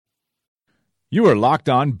You are Locked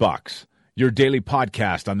On Bucks, your daily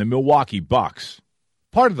podcast on the Milwaukee Bucks.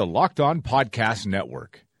 Part of the Locked On Podcast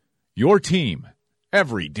Network. Your team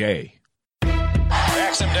every day.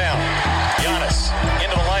 Backs him down. Giannis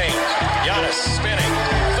into the lane. Giannis spinning.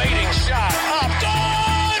 Fading shot. Up.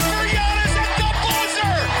 Good for Giannis at the buzzer.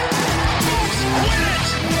 Bucks win it.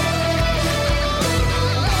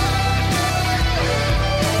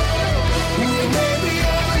 We may be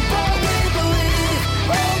young, but we believe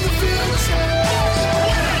on the future.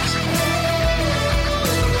 Bucks win it.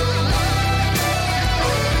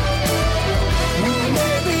 We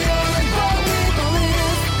may be young, but we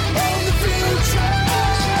believe on the future.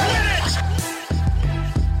 Bucks win it.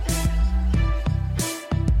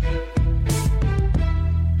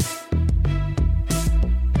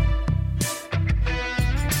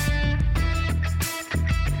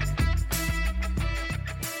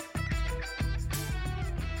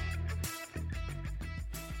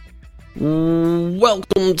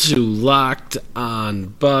 Welcome to Locked On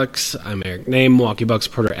Bucks. I'm Eric Name, Milwaukee Bucks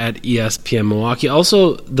reporter at ESPN Milwaukee.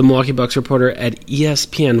 Also, the Milwaukee Bucks reporter at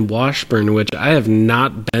ESPN Washburn, which I have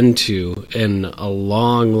not been to in a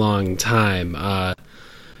long, long time.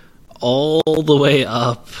 All the way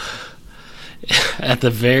up at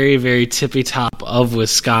the very, very tippy top of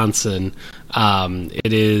Wisconsin.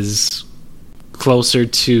 It is closer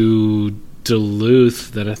to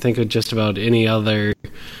Duluth than I think of just about any other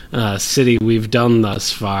city we've done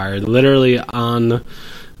thus far, literally on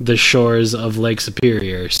the shores of Lake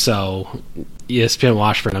Superior. So ESPN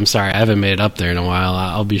Washburn, I'm sorry, I haven't made it up there in a while.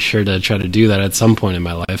 I'll be sure to try to do that at some point in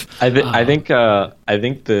my life. I think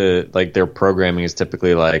the like their programming is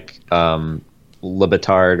typically like Le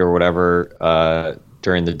Batard or whatever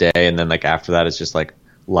during the day, and then like after that it's just like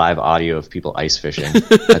live audio of people ice fishing.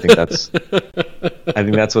 I think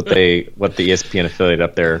that's what the ESPN affiliate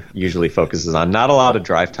up there usually focuses on. Not a lot of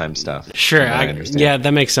drive time stuff. Sure, yeah,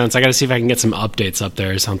 that makes sense. I got to see if I can get some updates up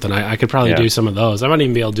there or something. I could probably do some of those. I might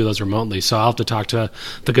even be able to do those remotely. So I'll have to talk to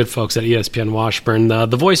the good folks at ESPN Washburn. The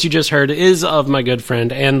voice you just heard is of my good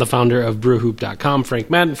friend and the founder of BrewHoop.com, Frank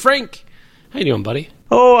Madden. Frank, how you doing, buddy?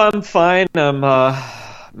 Oh, I'm fine.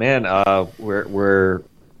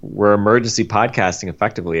 We're emergency podcasting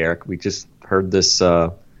effectively, Eric. We just heard this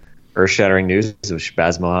earth-shattering news of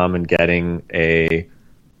Shabazz Muhammad getting a,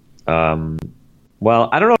 well,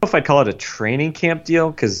 I don't know if I'd call it a training camp deal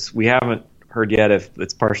because we haven't heard yet if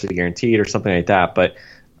it's partially guaranteed or something like that. But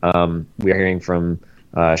we are hearing from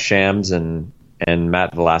Shams and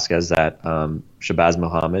Matt Velasquez that Shabazz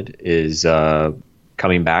Muhammad is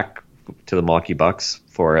coming back to the Milwaukee Bucks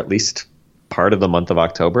for at least part of the month of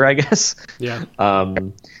October, I guess. Yeah.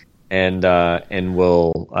 And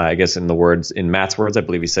will, I guess in Matt's words, I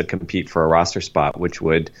believe he said compete for a roster spot, which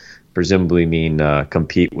would presumably mean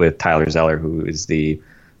compete with Tyler Zeller, who is the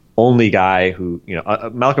only guy who,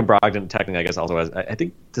 Malcolm Brogdon technically, I guess, also has, I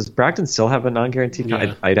think, does Brogdon still have a non-guaranteed?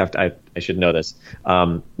 Yeah. I should know this.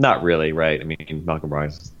 Not really, right? I mean, Malcolm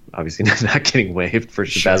Brogdon's obviously not getting waived for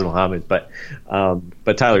Shabazz Muhammad, but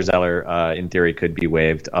Tyler Zeller, in theory, could be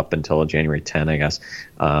waived up until January 10, I guess.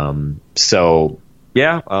 I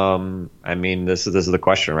mean, this is the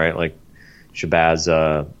question, right? Like,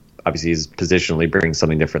 Shabazz, obviously, he's positionally brings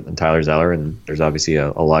something different than Tyler Zeller, and there's obviously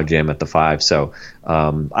a logjam at the 5. So,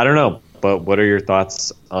 I don't know, but what are your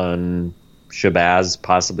thoughts on Shabazz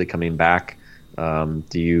possibly coming back?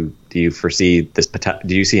 Do you foresee this?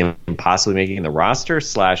 Do you see him possibly making the roster?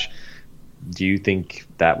 / do you think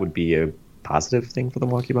that would be a positive thing for the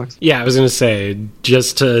Milwaukee Bucks? Yeah, I was going to say,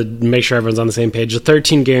 just to make sure everyone's on the same page, the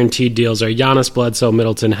 13 guaranteed deals are Giannis, Bledsoe,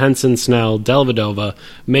 Middleton, Henson, Snell, Dellavedova,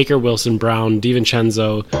 Maker, Wilson, Brown,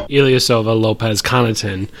 DiVincenzo, Ilyasova, Lopez,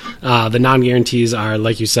 Connaughton. The non-guarantees are,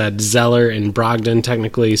 like you said, Zeller and Brogdon,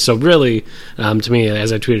 technically. So really, to me,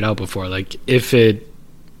 as I tweeted out before, like if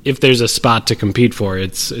there's a spot to compete for,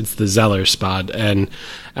 it's the Zeller spot. And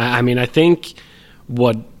I mean, I think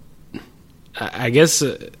I guess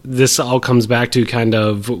this all comes back to kind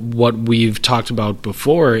of what we've talked about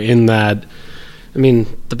before, in that, I mean,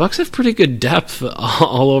 the Bucks have pretty good depth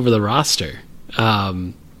all over the roster.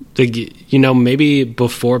 Maybe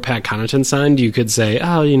before Pat Connaughton signed, you could say,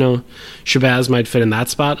 Shabazz might fit in that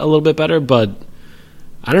spot a little bit better, but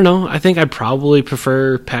I don't know. I think I probably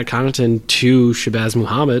prefer Pat Connaughton to Shabazz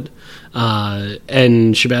Muhammad.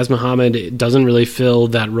 And Shabazz Muhammad doesn't really fill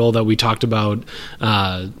that role that we talked about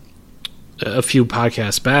a few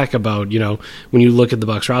podcasts back about, when you look at the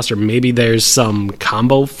Bucks roster, maybe there's some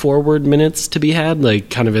combo forward minutes to be had, like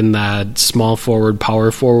kind of in that small forward, power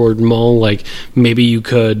forward mold. Like maybe you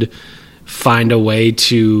could find a way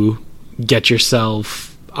to get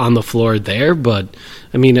yourself on the floor there. But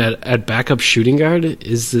I mean, at backup shooting guard,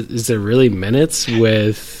 is there really minutes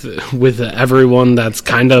with everyone that's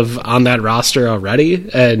kind of on that roster already?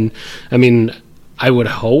 And I mean, I would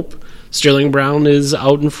hope Sterling Brown is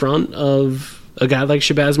out in front of a guy like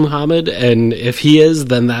Shabazz Muhammad, and if he is,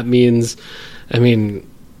 then that means, I mean,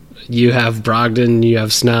 you have Brogdon, you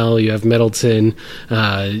have Snell, you have Middleton.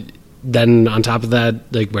 Then on top of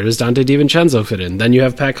that, like, where does Dante DiVincenzo fit in? Then you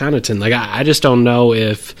have Pat Connaughton. Like, I just don't know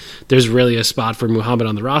if there's really a spot for Muhammad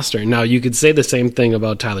on the roster. Now, you could say the same thing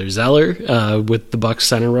about Tyler Zeller with the Bucks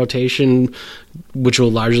center rotation, which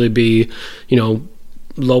will largely be, you know,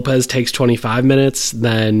 Lopez takes 25 minutes,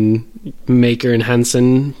 then Maker and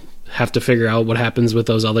Henson have to figure out what happens with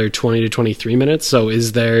those other 20 to 23 minutes. So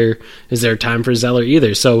is there time for Zeller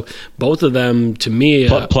either? So both of them, to me,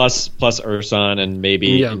 plus Ersan and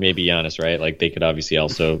maybe Giannis, right? Like, they could obviously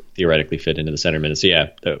also theoretically fit into the center minutes. So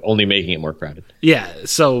yeah, only making it more crowded. Yeah.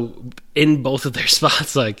 So in both of their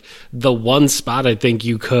spots, like, the one spot I think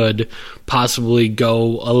you could possibly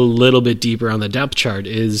go a little bit deeper on the depth chart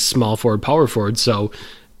is small forward, power forward. So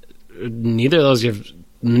neither of those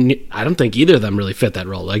I don't think either of them really fit that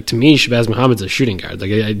role. Like, to me, Shabazz Muhammad's a shooting guard.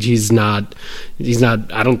 Like, he's not,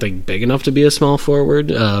 I don't think, big enough to be a small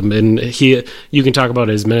forward. And you can talk about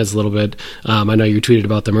his minutes a little bit. I know you tweeted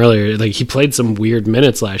about them earlier. Like, he played some weird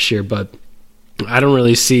minutes last year, but I don't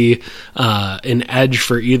really see an edge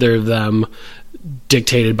for either of them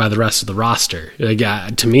dictated by the rest of the roster. Like,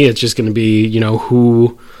 to me, it's just going to be, you know,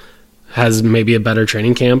 who has maybe a better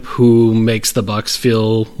training camp, who makes the Bucks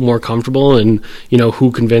feel more comfortable, and, you know,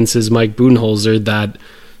 who convinces Mike Budenholzer that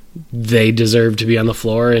they deserve to be on the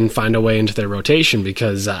floor and find a way into their rotation.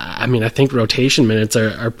 Because I mean, I think rotation minutes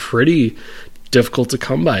are pretty difficult to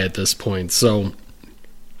come by at this point. So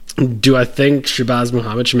do I think Shabazz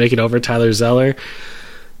Muhammad should make it over Tyler Zeller?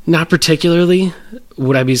 Not particularly.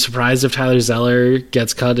 Would I be surprised if Tyler Zeller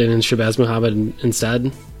gets cut and Shabazz Muhammad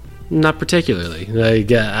instead? Not particularly.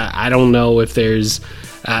 Like, I don't know if there's.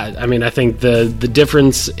 I mean, I think the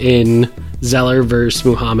difference in Zeller versus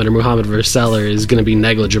Muhammad or Muhammad versus Zeller is going to be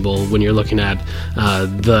negligible when you're looking at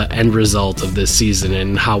the end result of this season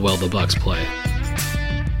and how well the Bucks play.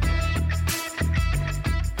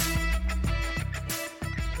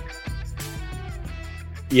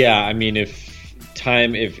 Yeah, I mean, if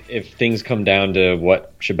things come down to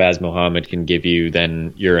what Shabazz Muhammad can give you,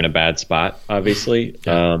 then you're in a bad spot, obviously.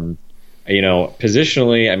 Yeah. You know,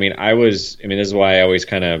 positionally, I mean, this is why I always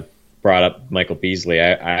kind of brought up Michael Beasley.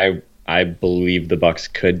 I believe the Bucks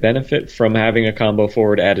could benefit from having a combo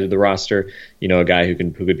forward added to the roster. You know, a guy who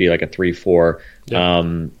could be like a 3-4,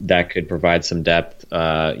 that could provide some depth.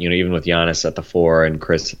 You know, even with Giannis at the 4 and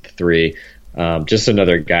Chris at the 3. Just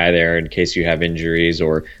another guy there in case you have injuries,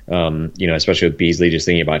 or you know, especially with Beasley, just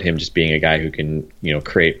thinking about him just being a guy who can, you know,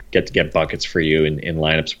 get buckets for you in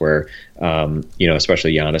lineups where you know,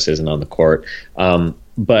 especially Giannis isn't on the court.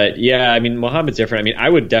 But yeah, I mean, Muhammad's different. I mean, I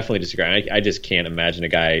would definitely disagree. I just can't imagine a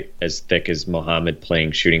guy as thick as Muhammad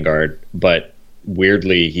playing shooting guard, but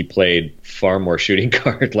weirdly, he played far more shooting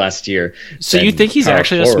guard last year. So you think he's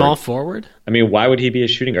actually forward. A small forward? I mean, why would he be a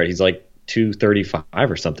shooting guard? He's like 235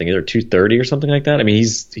 or something, either 230 or something like that. I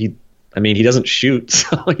mean, he doesn't shoot,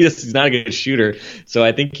 so he's not a good shooter. So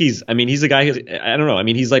I think he's a guy who's, I don't know. I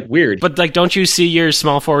mean, he's like weird. But like, don't you see your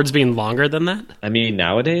small forwards being longer than that? I mean,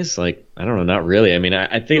 nowadays, like, I don't know, not really. I mean,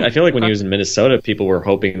 I feel like when he was in Minnesota, people were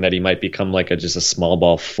hoping that he might become like just a small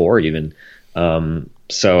ball 4 even.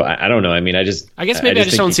 So I don't know. I mean, I guess maybe I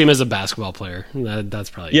just don't see him as a basketball player. That's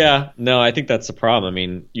probably No, I think that's the problem. I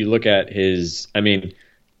mean, you look at his. I mean,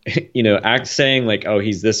 you know, saying like, oh,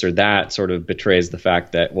 he's this or that sort of betrays the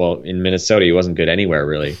fact that, well, in Minnesota, he wasn't good anywhere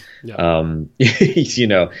really. Yeah. You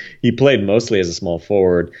know, he played mostly as a small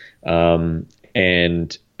forward,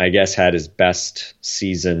 and I guess had his best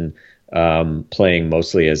season playing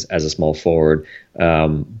mostly as a small forward.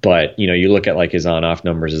 But, you know, you look at like his on-off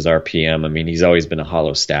numbers, his RPM. I mean, he's always been a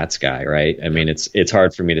hollow stats guy, right? I mean, it's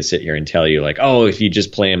hard for me to sit here and tell you like, oh, if you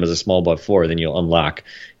just play him as a small ball 4, then you'll unlock,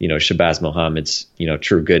 you know, Shabazz Muhammad's, you know,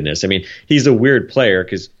 true goodness. I mean, he's a weird player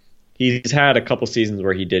because he's had a couple seasons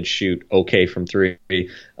where he did shoot okay from 3,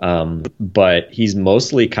 but he's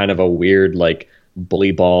mostly kind of a weird like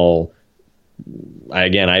bully ball.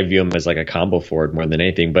 Again, I view him as like a combo forward more than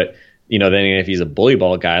anything, but you know, then if he's a bully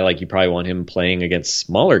ball guy, like you probably want him playing against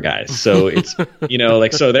smaller guys. So it's, you know,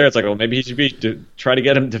 like, so there it's like, well, maybe he should try to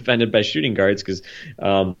get him defended by shooting guards because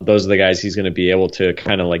those are the guys he's going to be able to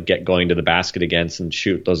kind of like get going to the basket against and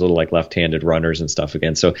shoot those little like left-handed runners and stuff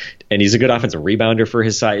against. So, and he's a good offensive rebounder for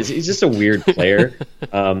his size. He's just a weird player.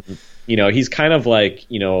 he's kind of like,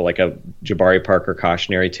 like a Jabari Parker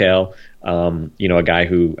cautionary tale. A guy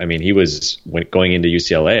who, he was going into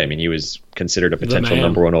UCLA. He was considered a potential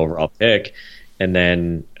number 1 overall pick. And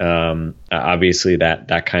then obviously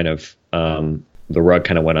that kind of the rug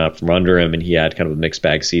kind of went out from under him, and he had kind of a mixed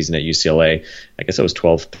bag season at UCLA. I guess it was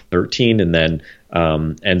 12-13, and then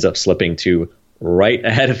ends up slipping to right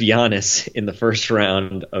ahead of Giannis in the first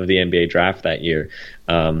round of the NBA draft that year.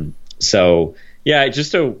 Just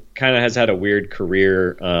kind of has had a weird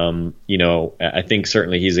career. I think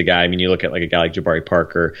certainly he's a guy. You look at like a guy like Jabari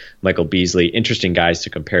Parker, Michael Beasley, interesting guys to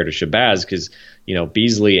compare to Shabazz, because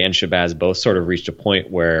Beasley and Shabazz both sort of reached a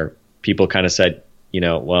point where people kind of said,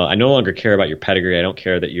 well, I no longer care about your pedigree. I don't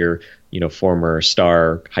care that you're former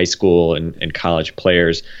star high school and college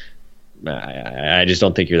players. I just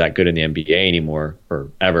don't think you're that good in the NBA anymore, or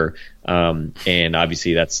ever. And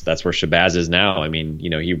obviously that's where Shabazz is now.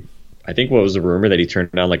 I think what was the rumor that he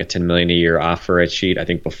turned down like a $10 million a year offer at Sheet, I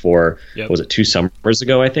think before, was it 2 summers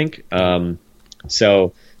ago, I think.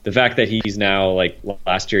 So the fact that he's now, like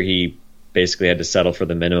last year, he basically had to settle for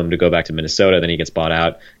the minimum to go back to Minnesota. Then he gets bought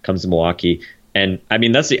out, comes to Milwaukee. And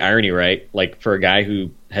that's the irony, right? Like, for a guy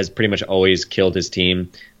who has pretty much always killed his team,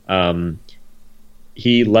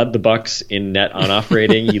 he led the Bucks in net on-off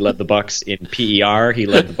rating. He led the Bucks in PER. He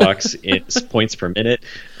led the Bucks in points per minute.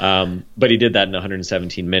 But he did that in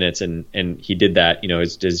 117 minutes, and he did that.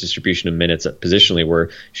 His distribution of minutes positionally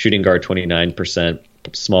were shooting guard 29%,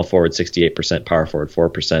 small forward 68%, power forward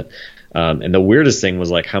 4%. And the weirdest thing was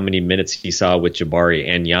like how many minutes he saw with Jabari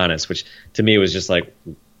and Giannis, which to me was just like,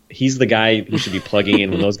 he's the guy who should be plugging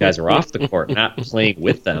in when those guys are off the court, not playing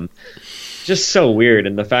with them. Just so weird.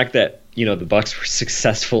 And the fact that the Bucks were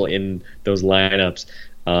successful in those lineups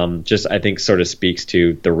I think sort of speaks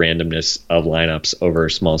to the randomness of lineups over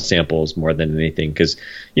small samples more than anything. Because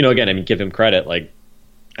again, give him credit. Like,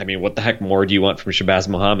 what the heck more do you want from Shabazz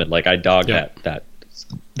Muhammad? Like, I dogged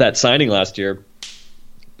that signing last year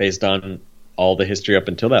based on all the history up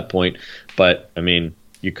until that point. But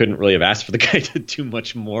you couldn't really have asked for the guy to do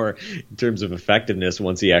much more in terms of effectiveness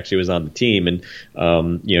once he actually was on the team. And,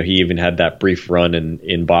 he even had that brief run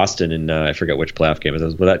in Boston, and I forget which playoff game it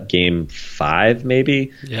was. Was that game 5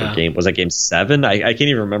 maybe? Yeah. Was that game 7? I can't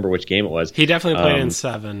even remember which game it was. He definitely played in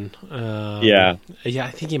 7. Yeah,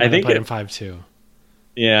 I think he might have played in 5 too.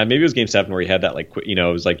 Yeah, maybe it was game 7 where he had that, like,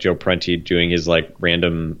 it was like Joe Prunty doing his like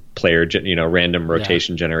random player, random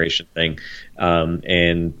rotation generation thing.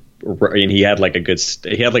 And he had like a good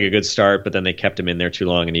start, but then they kept him in there too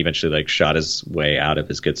long, and he eventually like shot his way out of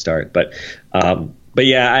his good start. But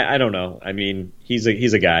yeah, I don't know. He's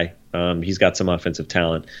a guy. He's got some offensive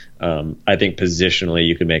talent. I think positionally,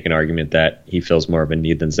 you could make an argument that he fills more of a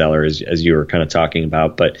need than Zeller, as you were kind of talking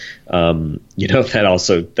about. But that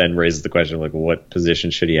also then raises the question of like, what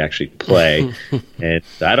position should he actually play? And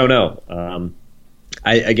I don't know.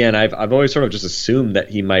 I've always sort of just assumed that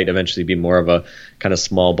he might eventually be more of a kind of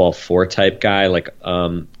small ball 4 type guy, like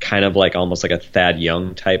kind of like almost like a Thad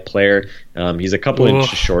Young type player. He's a couple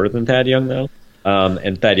inches shorter than Thad Young though,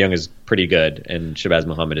 and Thad Young is pretty good, and Shabazz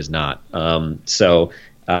Muhammad is not. So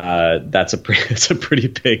that's a pretty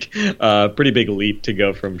big leap to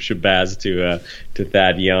go from Shabazz to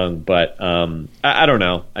Thad Young. But I don't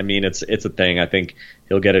know. It's a thing. I think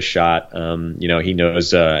he'll get a shot. He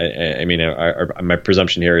knows. My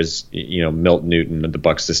presumption here is, Milt Newton, the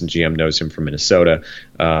Bucks assistant GM, knows him from Minnesota.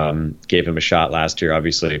 Gave him a shot last year.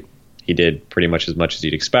 Obviously, he did pretty much as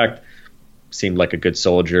you'd expect. Seemed like a good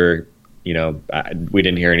soldier. We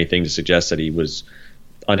didn't hear anything to suggest that he was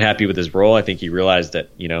unhappy with his role. I think he realized that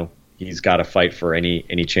he's got to fight for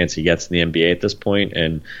any chance he gets in the NBA at this point.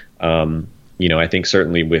 And I think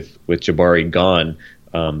certainly with Jabari gone,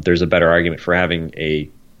 there's a better argument for having a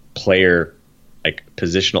player like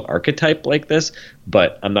positional archetype like this,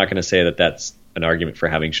 but I'm not going to say that that's an argument for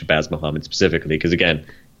having Shabazz Muhammad specifically, because again,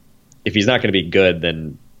 if he's not going to be good,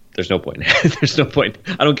 then there's no point. There's no point.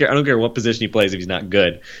 I don't care what position he plays if he's not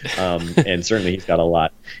good. And certainly he's got a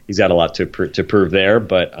lot to prove there,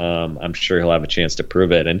 but I'm sure he'll have a chance to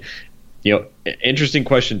prove it. And interesting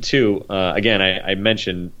question too. Again, I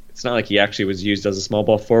mentioned it's not like he actually was used as a small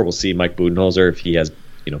ball 4. We'll see Mike Budenholzer if he has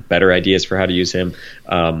better ideas for how to use him.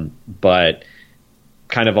 But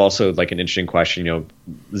kind of also like an interesting question.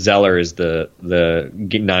 Zeller is the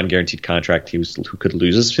non-guaranteed contract who could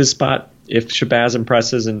lose his spot if Shabazz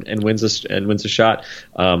impresses and wins a shot.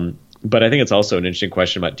 But I think it's also an interesting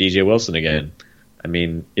question about DJ Wilson again.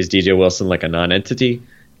 Is DJ Wilson like a non-entity?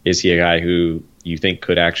 Is he a guy who you think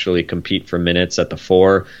could actually compete for minutes at the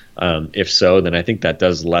 4? If so, then I think that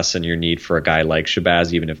does lessen your need for a guy like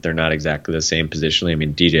Shabazz, even if they're not exactly the same positionally. I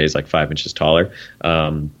mean, DJ is like 5 inches taller,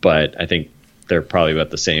 but I think they're probably about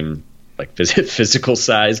the same like physical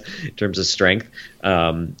size in terms of strength.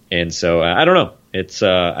 And so I don't know. It's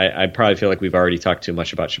I probably feel like we've already talked too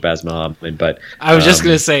much about Shabazz Muhammad, but I was just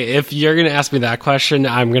going to say, if you're going to ask me that question,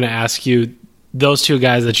 I'm going to ask you, those two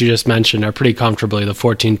guys that you just mentioned are pretty comfortably the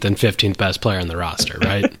 14th and 15th best player on the roster,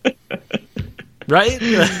 right? Right?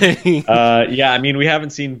 Yeah, I mean, I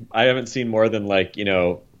haven't seen more than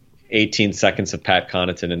 18 seconds of Pat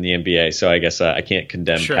Connaughton in the NBA, so I guess I can't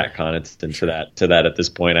condemn Pat Connaughton to that at this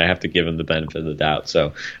point. I have to give him the benefit of the doubt.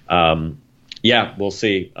 So, yeah, we'll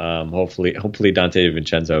see. Hopefully Dante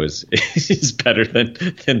DiVincenzo is better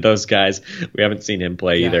than those guys. We haven't seen him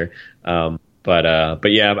play either. But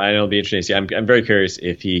yeah, I know it'll be interesting to see. I'm very curious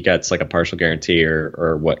if he gets like a partial guarantee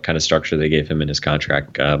or what kind of structure they gave him in his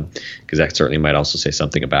contract, because that certainly might also say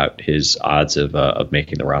something about his odds of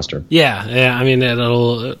making the roster. Yeah. I mean,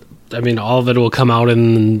 all of it will come out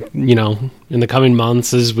in the coming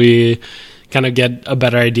months as we kind of get a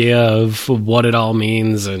better idea of what it all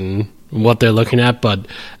means and what they're looking at. But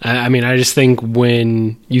I mean, I just think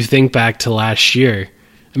when you think back to last year,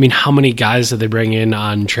 I mean, how many guys did they bring in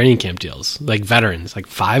on training camp deals? Like veterans, like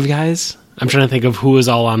 5 guys? I'm trying to think of who was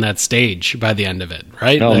all on that stage by the end of it,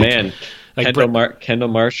 right? Oh, man. Like Kendall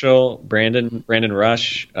Marshall, Brandon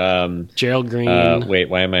Rush, Gerald Green. Wait,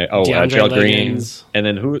 why am I? Oh, Gerald Green. And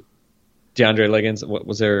then who? DeAndre Liggins. What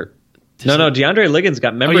was there? No, DeAndre Liggins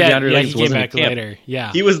got. Remember, DeAndre Liggins wasn't in camp later.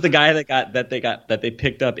 Yeah, he was the guy that they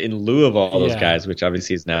picked up in lieu of all those guys, which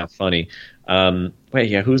obviously is not funny.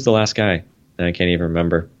 Who's the last guy? I can't even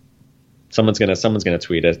remember. Someone's gonna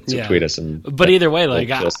tweet us. But either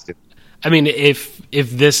way, I mean, if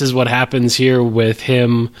this is what happens here with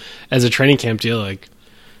him as a training camp deal, like,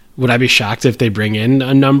 would I be shocked if they bring in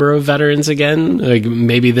a number of veterans again? Like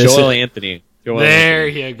maybe this Joel Anthony. There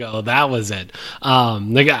you go. That was it.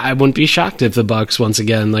 I wouldn't be shocked if the Bucks once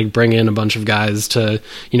again bring in a bunch of guys to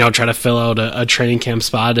try to fill out a training camp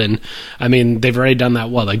spot. And I mean, they've already done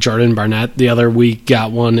that. Jordan Barnett the other week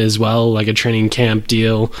got one as well, like a training camp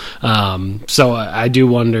deal. So I do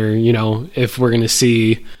wonder, if we're going to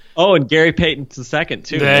see. Oh, and Gary Payton II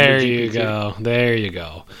too. There you go. There you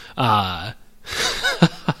go.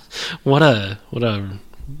 What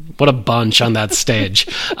a bunch on that stage.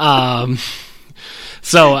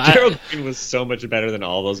 Gerald Green was so much better than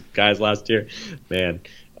all those guys last year, man.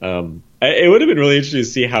 It would have been really interesting to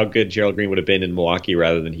see how good Gerald Green would have been in Milwaukee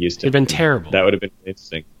rather than Houston. It'd been terrible. That would have been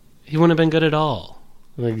interesting. He wouldn't have been good at all.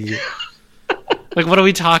 What are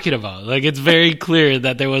we talking about? It's very clear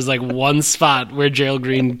that there was one spot where Gerald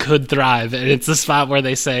Green could thrive, and it's the spot where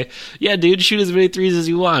they say, yeah, dude, shoot as many threes as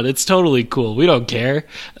you want. It's totally cool. We don't care.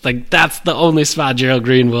 That's the only spot Gerald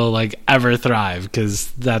Green will ever thrive,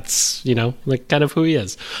 because that's, kind of who he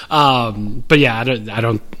is. But yeah,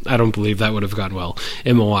 I don't believe that would have gone well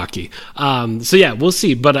in Milwaukee. So yeah, we'll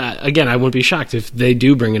see. But again, I wouldn't be shocked if they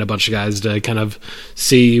do bring in a bunch of guys to kind of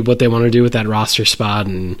see what they want to do with that roster spot,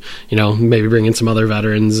 and maybe bring in some other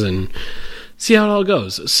veterans and see how it all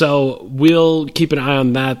goes. So we'll keep an eye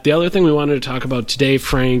on that. The other thing we wanted to talk about today,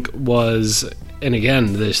 Frank, was, and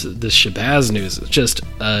again, this Shabazz news is just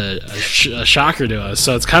a shocker to us,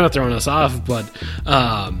 so it's kind of throwing us off. But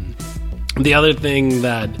the other thing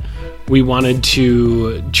that we wanted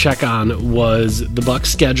to check on was the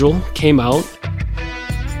Bucks schedule came out.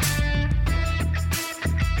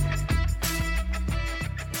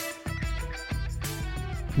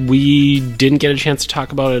 We didn't get a chance to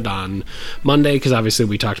talk about it on Monday because obviously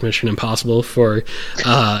we talked Mission Impossible for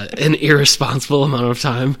an irresponsible amount of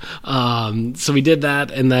time. So we did that,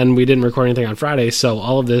 and then we didn't record anything on Friday. So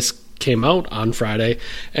all of this came out on Friday,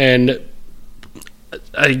 and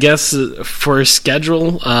I guess for a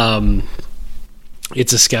schedule,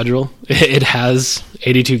 it's a schedule. It has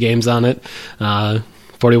 82 games on it.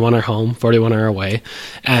 41 are home, 41 are away,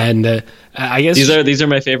 and I guess these are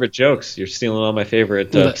my favorite jokes. You're stealing all my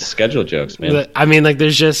favorite schedule jokes, man. I mean,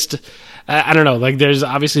 there's just I don't know. There's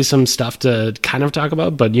obviously some stuff to kind of talk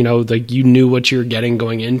about, but you knew what you're getting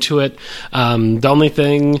going into it. The only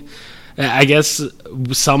thing, I guess,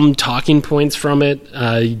 some talking points from it,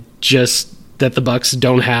 just that the Bucks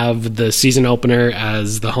don't have the season opener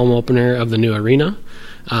as the home opener of the new arena.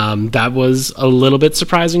 That was a little bit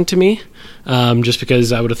surprising to me, just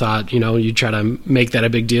because I would have thought, you'd try to make that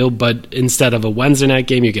a big deal, but instead of a Wednesday night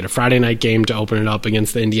game, you get a Friday night game to open it up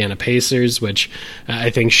against the Indiana Pacers, which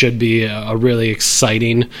I think should be a really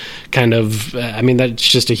exciting kind of, that's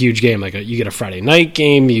just a huge game. You get a Friday night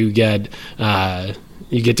game, you get,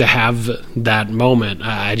 you get to have that moment,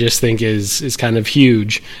 I just think is kind of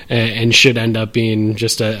huge and should end up being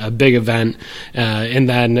just a big event. And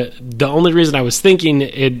then the only reason I was thinking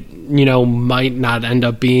it, might not end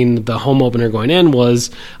up being the home opener going in was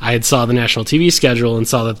I had saw the national TV schedule and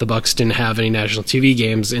saw that the Bucks didn't have any national TV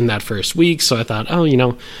games in that first week. So I thought,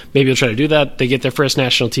 maybe I'll try to do that. They get their first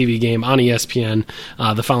national TV game on ESPN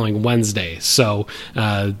the following Wednesday. So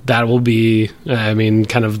that will be,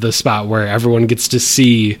 kind of the spot where everyone gets to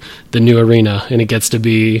see the new arena, and it gets to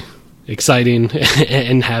be exciting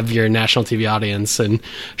and have your national TV audience and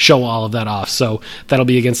show all of that off. So that'll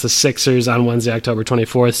be against the Sixers on Wednesday, October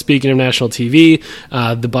 24th. Speaking of national TV,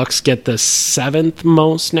 the Bucks get the 7th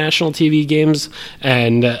most national TV games,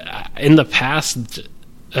 and in the past,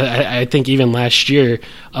 I think even last year,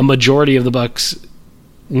 a majority of the Bucks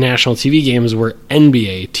national TV games were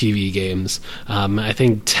NBA TV games. I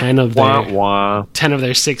think 10 of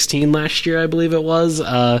their 16 last year, I believe it was.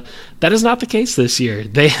 That is not the case this year.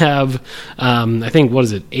 They have, I think,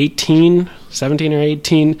 17 or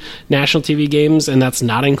 18 national TV games, and that's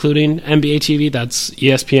not including NBA TV. That's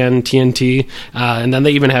ESPN, TNT, and then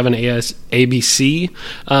they even have an ABC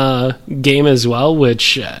game as well,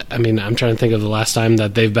 which, I'm trying to think of the last time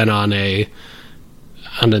that they've been on a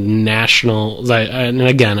national, and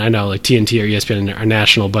again, I know like TNT or ESPN are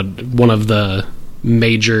national, but one of the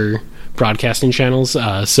major broadcasting channels.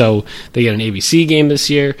 So they get an ABC game this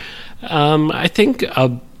year. I think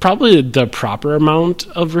probably the proper amount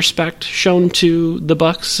of respect shown to the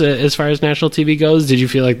Bucks as far as national TV goes. Did you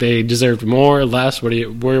feel like they deserved more or less?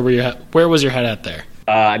 Where was your head at there?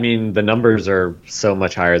 The numbers are so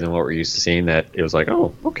much higher than what we're used to seeing that it was like,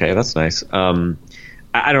 oh, okay, that's nice.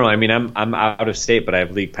 I don't know. I'm out of state, but I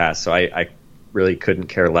have League Pass, so I really couldn't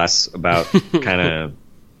care less about kind of,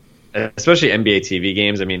 especially NBA TV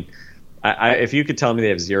games. If you could tell me they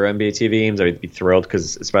have 0 NBA TV games, I would be thrilled,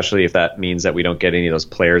 because especially if that means that we don't get any of those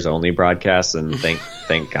players only broadcasts, and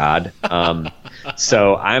thank God.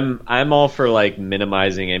 So I'm all for like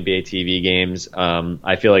minimizing NBA TV games.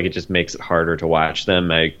 I feel like it just makes it harder to watch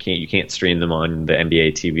them. You can't stream them on the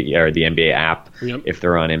NBA TV or the NBA app if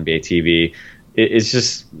they're on NBA TV. It's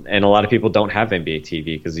just, and a lot of people don't have NBA TV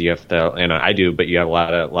because you have to, and I do, but you have a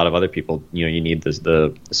lot of other people. You need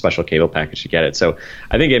the special cable package to get it. So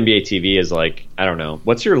I think NBA TV is like, I don't know.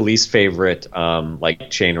 What's your least favorite like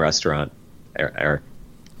chain restaurant, Eric?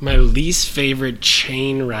 My least favorite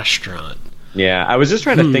chain restaurant. Yeah, I was just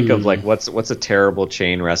trying to think of like what's a terrible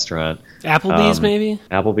chain restaurant. Applebee's, maybe.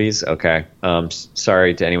 Applebee's, okay.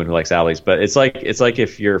 Sorry to anyone who likes Applebee's, but it's like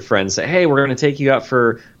if your friends say, "Hey, we're going to take you out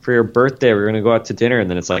for your birthday. We're going to go out to dinner," and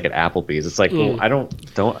then it's like at Applebee's. It's like, well, don't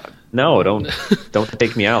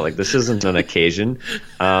take me out. Like, this isn't an occasion.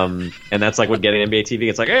 And that's like what getting NBA TV.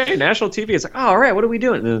 It's like, hey, national TV. It's like, oh, all right, what are we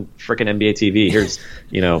doing? And then freaking NBA TV. Here's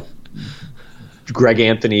Greg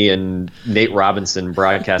Anthony and Nate Robinson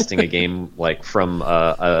broadcasting a game like from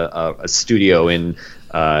a studio in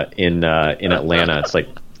Atlanta. It's like,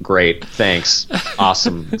 great, thanks,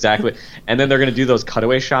 awesome, exactly. And then they're going to do those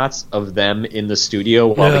cutaway shots of them in the studio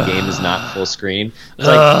while the game is not full screen. It's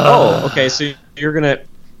like, oh, okay, so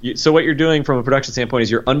so what you're doing from a production standpoint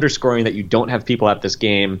is you're underscoring that you don't have people at this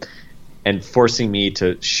game, and forcing me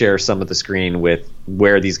to share some of the screen with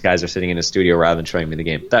where these guys are sitting in a studio rather than showing me the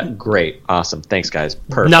game. Great. Awesome. Thanks, guys.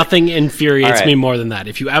 Perfect. Nothing infuriates me more than that.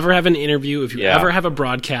 If you ever have an interview, if you ever have a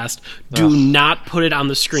broadcast, do not put it on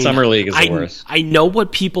the screen. Summer League is the worst. I know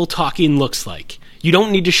what people talking looks like. You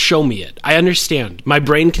don't need to show me it. I understand. My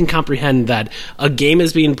brain can comprehend that a game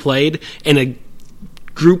is being played and a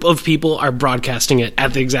group of people are broadcasting it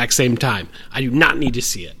at the exact same time. I do not need to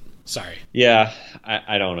see it. Sorry. Yeah,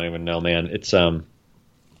 I don't even know, man. It's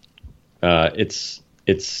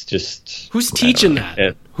just, who's teaching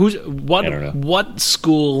that? What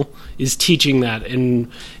school is teaching that in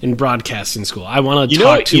broadcasting school? I want to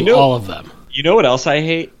talk to all of them. You know what else I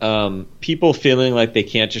hate? People feeling like they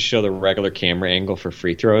can't just show the regular camera angle for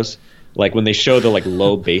free throws. Like when they show the like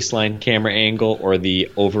low baseline camera angle or the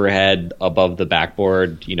overhead above the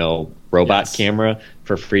backboard, robot camera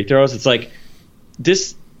for free throws. It's like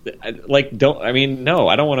this. No,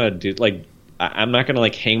 I don't want to do like. I'm not gonna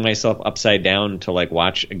like hang myself upside down to like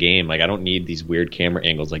watch a game. Like, I don't need these weird camera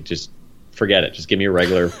angles. Like, just forget it. Just give me a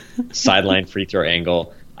regular sideline free throw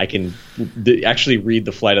angle. I can actually read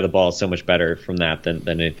the flight of the ball so much better from that than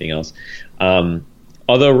anything else. Although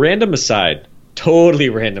totally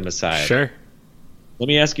random aside. Sure. Let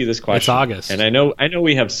me ask you this question. It's August, and I know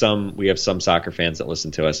we have some soccer fans that listen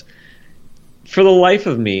to us. For the life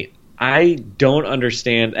of me, I don't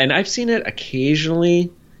understand, and I've seen it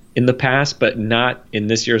occasionally in the past, but not in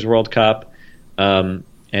this year's World Cup. And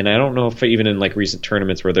and I don't know if even in like recent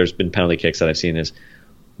tournaments where there's been penalty kicks that I've seen, is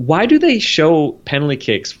why do they show penalty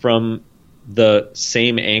kicks from the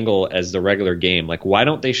same angle as the regular game? Like, why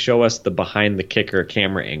don't they show us the behind the kicker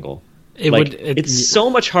camera angle? It's so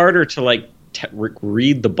much harder to like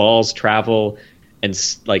read the ball's travel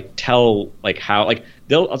and like tell like how like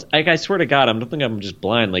they'll like, I swear to God, I don't think I'm just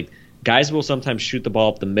blind. Like, guys will sometimes shoot the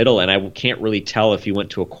ball up the middle, and I can't really tell if he went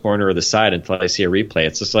to a corner or the side until I see a replay.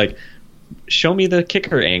 It's just like, show me the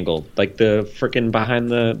kicker angle, like the freaking behind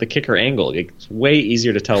the kicker angle. It's way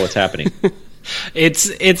easier to tell what's happening. It's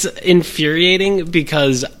infuriating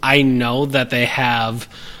because I know that they have,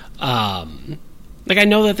 I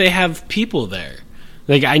know that they have people there.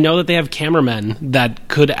 Like, I know that they have cameramen that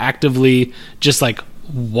could actively just like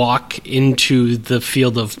walk into the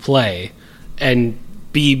field of play and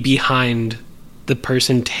be behind the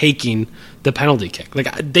person taking the penalty kick.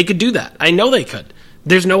 Like, they could do that. I know they could.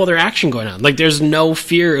 There's no other action going on. Like, there's no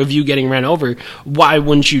fear of you getting ran over. Why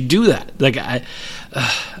wouldn't you do that? Like,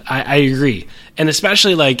 I agree. And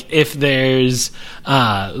especially like if there's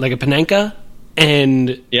like a Panenka and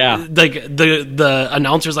like the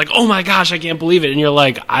announcer's like, oh my gosh, I can't believe it, and you're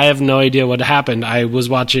like, I have no idea what happened. I was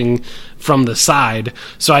watching from the side,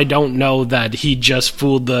 so I don't know that he just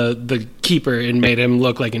fooled the keeper and made him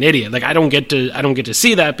look like an idiot. Like, I don't get to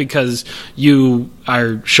see that because you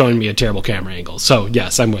are showing me a terrible camera angle. So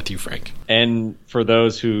yes, I'm with you, Frank. And for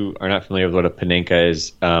those who are not familiar with what a Panenka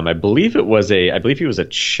is, I believe he was a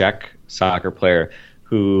Czech soccer player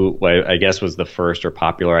who I guess was the first or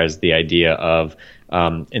popularized the idea of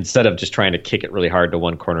instead of just trying to kick it really hard to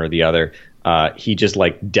one corner or the other, he just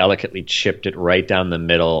like delicately chipped it right down the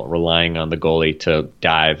middle, relying on the goalie to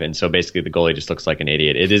dive. And so basically the goalie just looks like an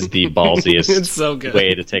idiot. It is the ballsiest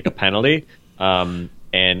way to take a penalty. But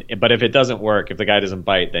if it doesn't work, if the guy doesn't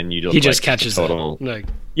bite, then you just catches total.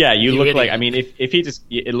 You look like, I mean, if he just,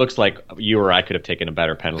 it looks like you or I could have taken a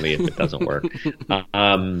better penalty if it doesn't work.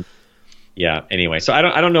 Yeah. Anyway, so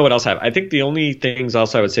I don't know what else I have. I think the only things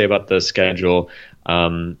also I would say about the schedule,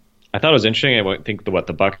 I thought it was interesting. I think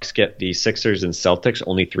the Bucks get the Sixers and Celtics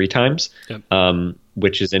only 3 times,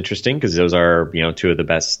 which is interesting because those are, two of the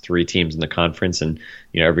best 3 teams in the conference. And,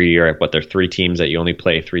 every year, there are 3 teams that you only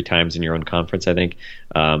play 3 times in your own conference, I think.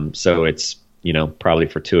 So it's, probably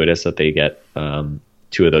fortuitous that they get 2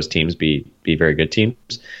 of those teams be very good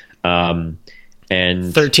teams.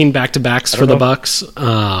 And 13 back-to-backs for the Bucks.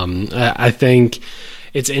 I think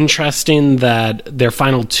it's interesting that their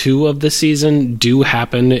final 2 of the season do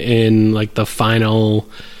happen in like the final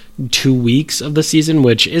 2 weeks of the season,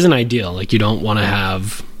 which isn't ideal. Like, you don't want to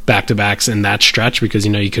have back-to-backs in that stretch because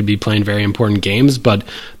you could be playing very important games. But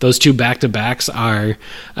those 2 back-to-backs are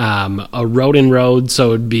a road and road, so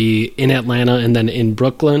it would be in Atlanta and then in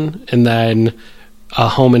Brooklyn, and then a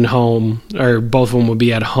home and home, or both of them would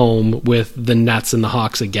be at home with the Nets and the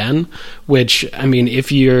Hawks again. Which, I mean,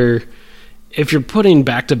 if you're putting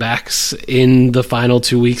back-to-backs in the final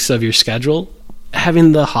 2 weeks of your schedule,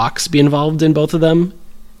 having the Hawks be involved in both of them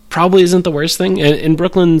probably isn't the worst thing. And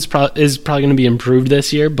Brooklyn's is probably going to be improved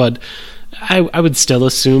this year, but I would still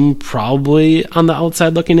assume probably on the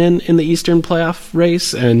outside looking in the Eastern playoff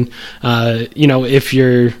race. And if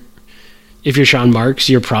you're Sean Marks,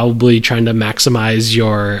 you're probably trying to maximize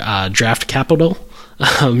your draft capital.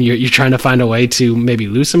 You're trying to find a way to maybe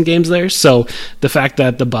lose some games there. So the fact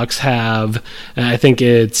that the Bucks have, I think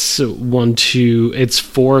it's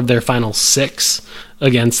 4 of their final 6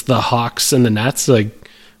 against the Hawks and the Nets, like,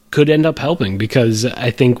 could end up helping, because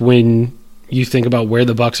I think when you think about where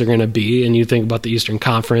the Bucks are going to be and you think about the Eastern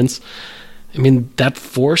Conference, I mean, that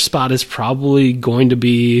 4 spot is probably going to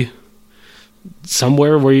be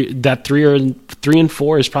somewhere where that 3 and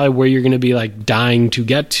 4 is probably where you're going to be like dying to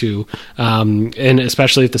get to, and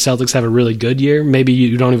especially if the Celtics have a really good year, maybe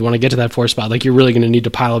you don't even want to get to that 4 spot. Like, you're really going to need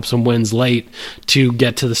to pile up some wins late to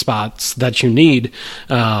get to the spots that you need.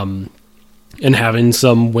 And having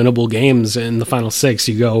some winnable games in the final 6.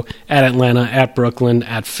 You go at Atlanta, at Brooklyn,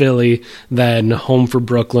 at Philly, then home for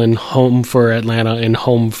Brooklyn, home for Atlanta, and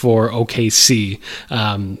home for OKC,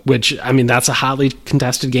 which, I mean, that's a hotly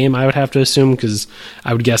contested game, I would have to assume, because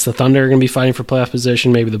I would guess the Thunder are going to be fighting for playoff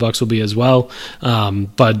position. Maybe the Bucks will be as well.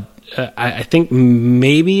 But I think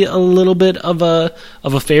maybe a little bit of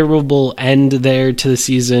a favorable end there to the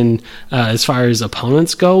season as far as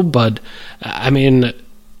opponents go. But, I mean,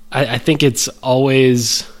 I think it's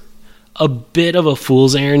always a bit of a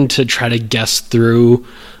fool's errand to try to guess through,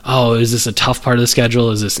 is this a tough part of the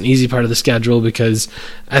schedule? Is this an easy part of the schedule? Because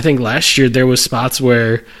I think last year there was spots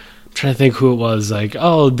where, I'm trying to think who it was, like,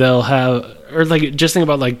 they'll have, or like, just think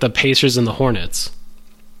about like the Pacers and the Hornets.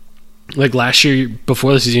 like last year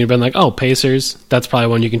before the season, you've been like, oh, Pacers, that's probably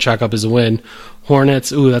one you can chalk up as a win.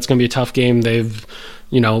 Hornets, ooh, that's going to be a tough game. They've,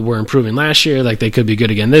 were improving last year. Like, they could be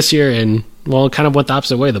good again this year. And, well, it kind of went the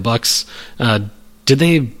opposite way. The Bucks, did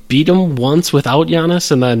they beat them once without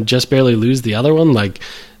Giannis and then just barely lose the other one? Like,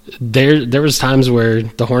 there was times where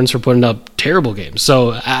the Hornets were putting up terrible games.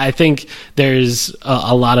 So I think there's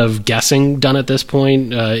a lot of guessing done at this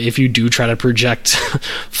point. If you do try to project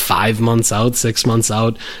 5 months out, 6 months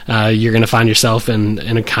out, you're going to find yourself in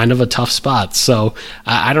a kind of a tough spot. So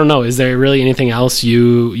I don't know. Is there really anything else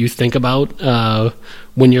you think about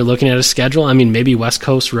when you're looking at a schedule? I mean, maybe West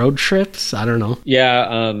Coast road trips? I don't know.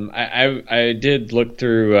 Yeah, I did look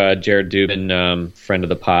through Jared Dubin, friend of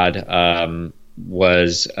the pod,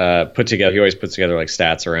 was put together. He always puts together like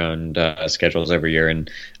stats around schedules every year, and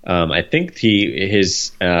I think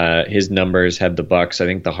his numbers had the Bucks. I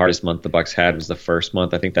think the hardest month the Bucks had was the first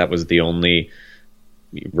month. I think that was the only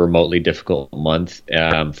remotely difficult month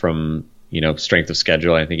from strength of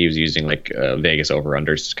schedule. I think he was using like Vegas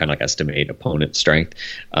over-unders to kind of like estimate opponent strength.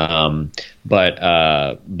 But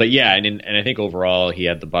yeah, and I think overall he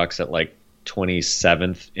had the Bucks at like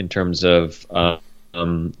 27th in terms of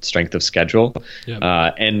strength of schedule. Yep.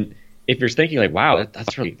 And if you're thinking like, wow,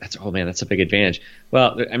 that's a big advantage.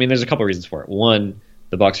 Well, I mean, there's a couple of reasons for it. One,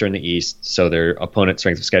 the Bucks are in the East, so their opponent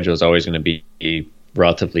strength of schedule is always going to be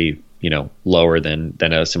relatively, lower than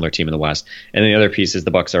a similar team in the West. And the other piece is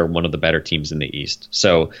the Bucks are one of the better teams in the East.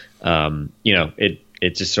 So,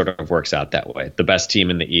 it just sort of works out that way. The best team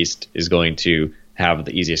in the East is going to have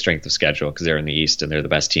the easiest strength of schedule because they're in the East and they're the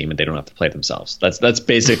best team and they don't have to play themselves. That's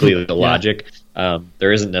basically the logic.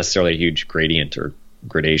 There isn't necessarily a huge gradient or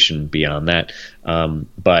gradation beyond that.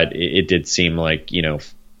 But it did seem like,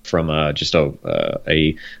 from just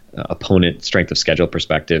a opponent strength of schedule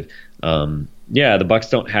perspective, the Bucks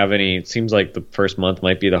don't have any. It seems like the first month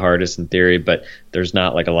might be the hardest in theory, but there's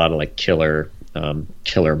not like a lot of like killer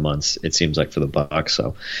months, it seems like, for the Bucks.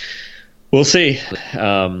 So we'll see.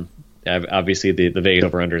 Obviously the Vegas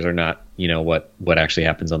over-unders are not, what actually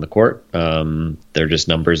happens on the court. They're just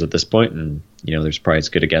numbers at this point, and there's probably as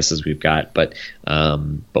good a guess as we've got, but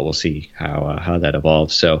we'll see how that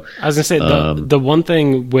evolves. So I was gonna say the one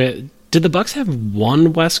thing did the Bucks have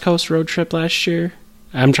one West Coast road trip last year?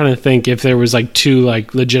 I'm trying to think if there was like two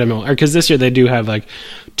like legitimate, because this year they do have like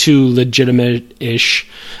two legitimate-ish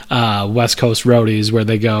West Coast roadies where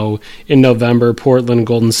they go in November, Portland,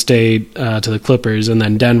 Golden State to the Clippers, and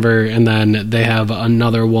then Denver, and then they have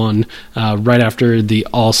another one right after the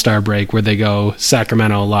All-Star break where they go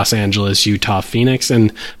Sacramento, Los Angeles, Utah, Phoenix.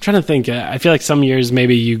 And I'm trying to think, I feel like some years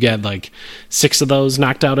maybe you get like 6 of those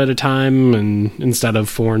knocked out at a time and instead of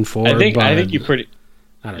 4 and 4. I think you pretty.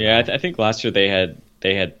 I think last year they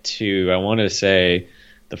had 2. I want to say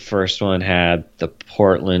the first one had the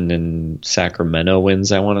Portland and Sacramento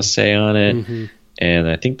wins, I want to say, on it. Mm-hmm. And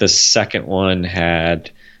I think the second one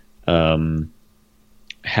had that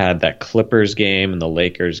Clippers game and the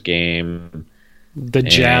Lakers game. The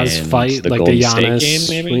Jazz fight, like the Giannis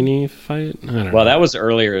Sweeney fight? I don't know. Well, that was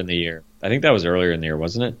earlier in the year. I think that was earlier in the year,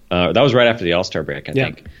 wasn't it? That was right after the All-Star break, I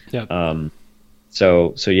think. Yeah.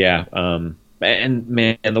 So yeah. And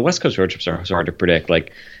man, the West Coast road trips are so hard to predict.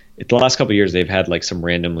 Like the last couple of years, they've had like some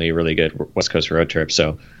randomly really good West Coast road trips.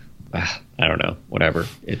 So I don't know, whatever.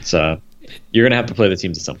 It's you're gonna have to play the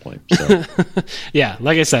teams at some point. So. Yeah,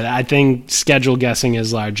 like I said, I think schedule guessing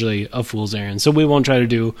is largely a fool's errand. So we won't try to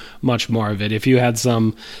do much more of it. If you had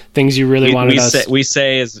some things you really wanted we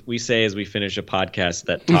say as we finish a podcast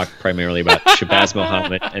that talk primarily about Shabazz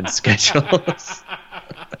Muhammad and schedules.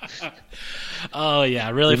 Oh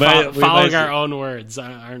yeah, really following our own words,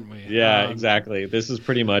 aren't we? Yeah, exactly. This is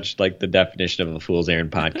pretty much like the definition of a fool's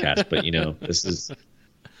errand podcast. But this is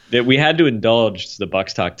that we had to indulge the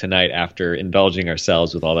Bucks talk tonight after indulging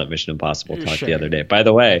ourselves with all that Mission Impossible talk the other day. By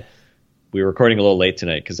the way, we were recording a little late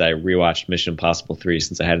tonight because I rewatched Mission Impossible 3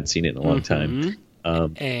 since I hadn't seen it in a long time.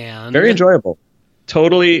 And very enjoyable.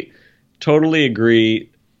 Totally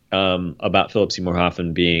agree about Philip Seymour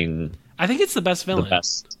Hoffman being. I think it's the best villain.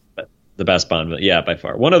 The best Bond villain, yeah, by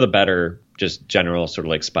far. One of the better, just general sort of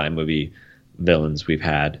like spy movie villains we've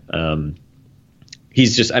had. He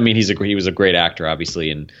was a great actor,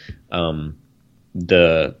 obviously, and I don't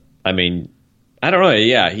know,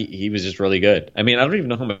 yeah, he was just really good. I mean, I don't even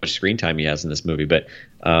know how much screen time he has in this movie, but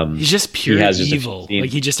he's just pure evil.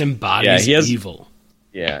 Like he just embodies evil.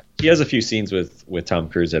 Yeah, he has a few scenes with Tom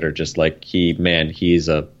Cruise that are just like he's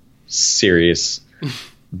a serious.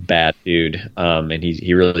 Bad dude, and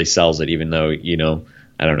he really sells it. Even though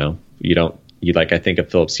I don't know, I think of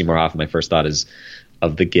Philip Seymour Hoffman. My first thought is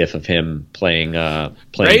of the GIF of him playing Raymond!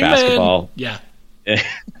 basketball. Yeah,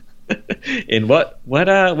 In what Ben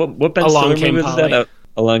Along Stiller Came movie was Polly. that?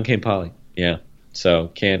 Along Came Polly. Yeah. So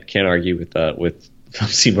can't argue with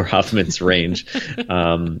Seymour Hoffman's range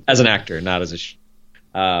as an actor, not as a.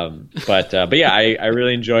 But yeah, I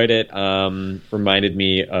really enjoyed it. Reminded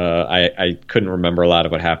me, I couldn't remember a lot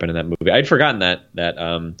of what happened in that movie. I'd forgotten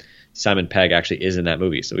that Simon Pegg actually is in that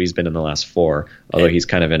movie, so he's been in the last 4. Although he's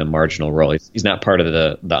kind of in a marginal role. He's not part of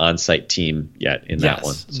the on-site team yet in that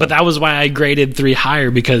one. So. But that was why I graded 3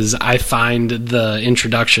 higher, because I find the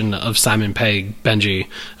introduction of Simon Pegg, Benji,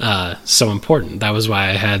 so important. That was why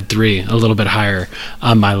I had 3 a little bit higher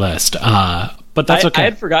on my list. But that's okay. I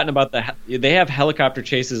had forgotten about they have helicopter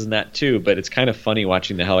chases in that too, but it's kind of funny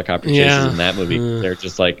watching the helicopter chases in that movie. They're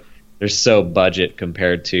just like, they're so budget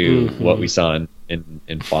compared to what we saw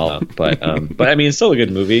in Fallout. But I mean, it's still a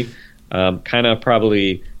good movie. Kind of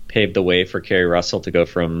probably paved the way for Kerry Russell to go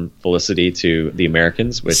from Felicity to The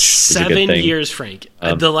Americans, which is a good thing. 7 years, Frank.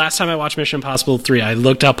 The last time I watched Mission Impossible 3, I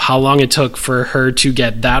looked up how long it took for her to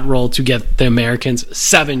get that role, to get The Americans.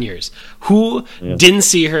 7 years. Who didn't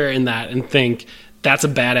see her in that and think, that's a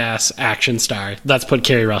badass action star? Let's put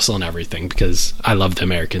Kerry Russell in everything, because I love The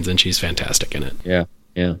Americans and she's fantastic in it. Yeah.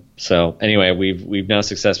 So anyway, we've now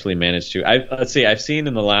successfully managed to. Let's see. I've seen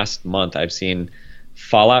in the last month. I've seen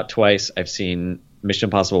Fallout twice. I've seen Mission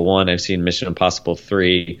Impossible 1. I've seen Mission Impossible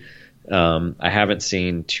 3. I haven't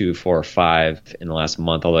seen 2, 4, or 5 in the last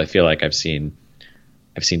month. Although I feel like I've seen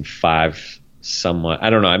 5 somewhat. I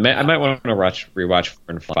don't know. I might want to rewatch 4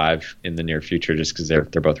 and 5 in the near future, just because they're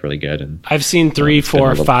both really good. And I've seen 3,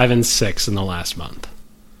 4, 5, and 6 in the last month.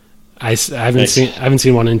 I haven't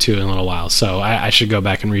seen 1 and 2 in a little while, so I should go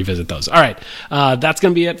back and revisit those. All right, that's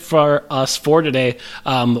going to be it for us for today.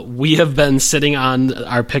 We have been sitting on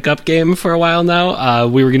our pickup game for a while now.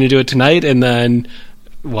 We were going to do it tonight, and then,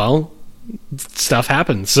 well, stuff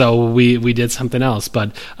happened, so we did something else.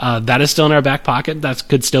 But that is still in our back pocket. That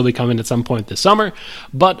could still be coming at some point this summer.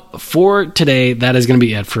 But for today, that is going to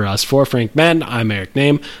be it for us. For Frank Madden, I'm Eric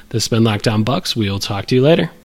Name. This has been Locked On Bucks. We will talk to you later.